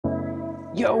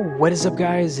Yo, what is up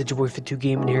guys? It's your boy Fit2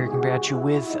 Gaming here, coming at you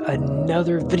with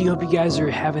another video. Hope you guys are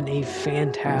having a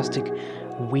fantastic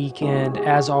weekend.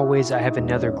 As always, I have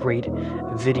another great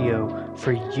video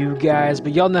for you guys.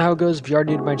 But y'all know how it goes. If you are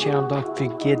new to my channel, don't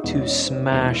forget to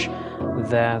smash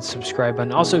that subscribe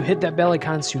button. Also, hit that bell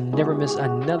icon so you never miss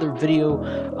another video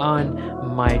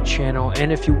on my channel.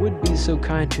 And if you would be so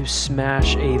kind to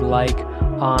smash a like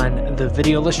on the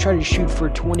video. Let's try to shoot for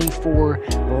 24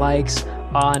 likes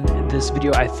on this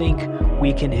video. I think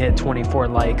we can hit 24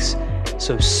 likes,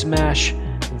 so smash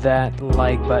that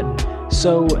like button.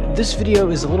 So this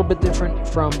video is a little bit different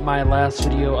from my last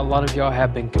video. A lot of y'all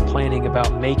have been complaining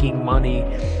about making money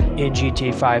in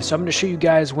GTA 5, so I'm going to show you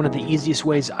guys one of the easiest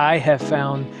ways I have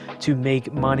found to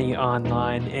make money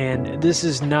online. And this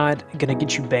is not going to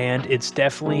get you banned. It's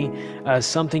definitely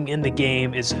something in the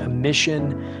game. It's a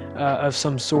mission of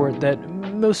some sort that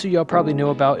most of y'all probably know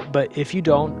about, but if you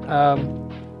don't,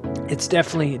 it's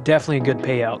definitely a good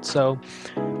payout. So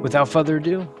without further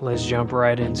ado, let's jump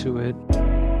right into it.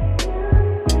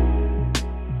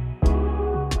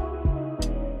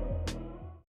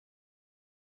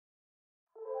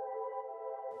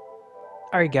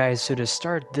 Alright guys, so to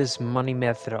start this money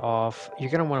method off, you're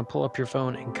going to want to pull up your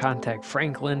phone and contact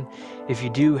Franklin. If you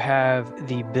do have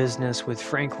the business with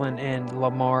Franklin and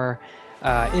Lamar,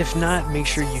 if not, make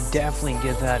sure you definitely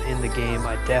get that in the game.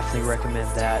 I definitely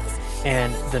recommend that.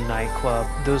 And the nightclub.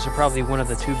 Those are probably one of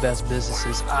the two best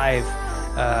businesses I've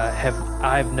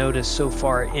noticed so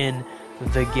far in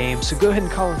the game. So go ahead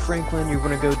and call Franklin. You're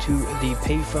going to go to the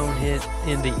payphone hit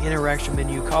in the interaction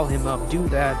menu, call him up, do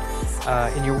that,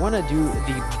 and you want to do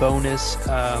the bonus.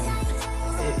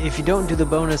 If you don't do the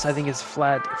bonus, I think it's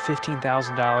flat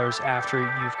 $15,000 after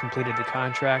you've completed the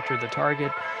contract or the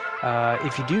target.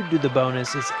 If you do the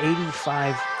bonus, it's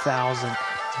 $85,000.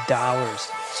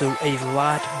 So a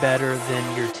lot better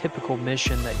than your typical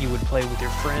mission that you would play with your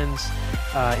friends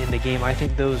in the game. I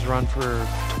think those run for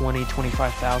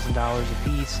 $20,000-$25,000 a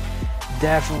piece.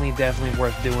 Definitely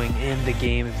worth doing in the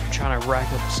game if you're trying to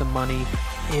rack up some money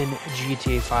in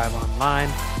GTA 5 Online.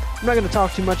 I'm not going to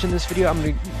talk too much in this video. I'm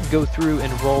going to go through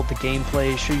and roll the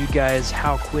gameplay, show you guys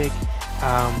how quick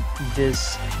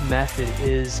this method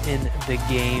is in the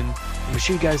game. I'm going to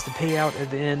show you guys the payout at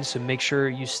the end, so make sure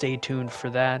you stay tuned for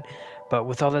that. But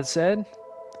with all that said,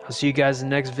 I'll see you guys in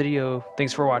the next video.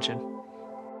 Thanks for watching.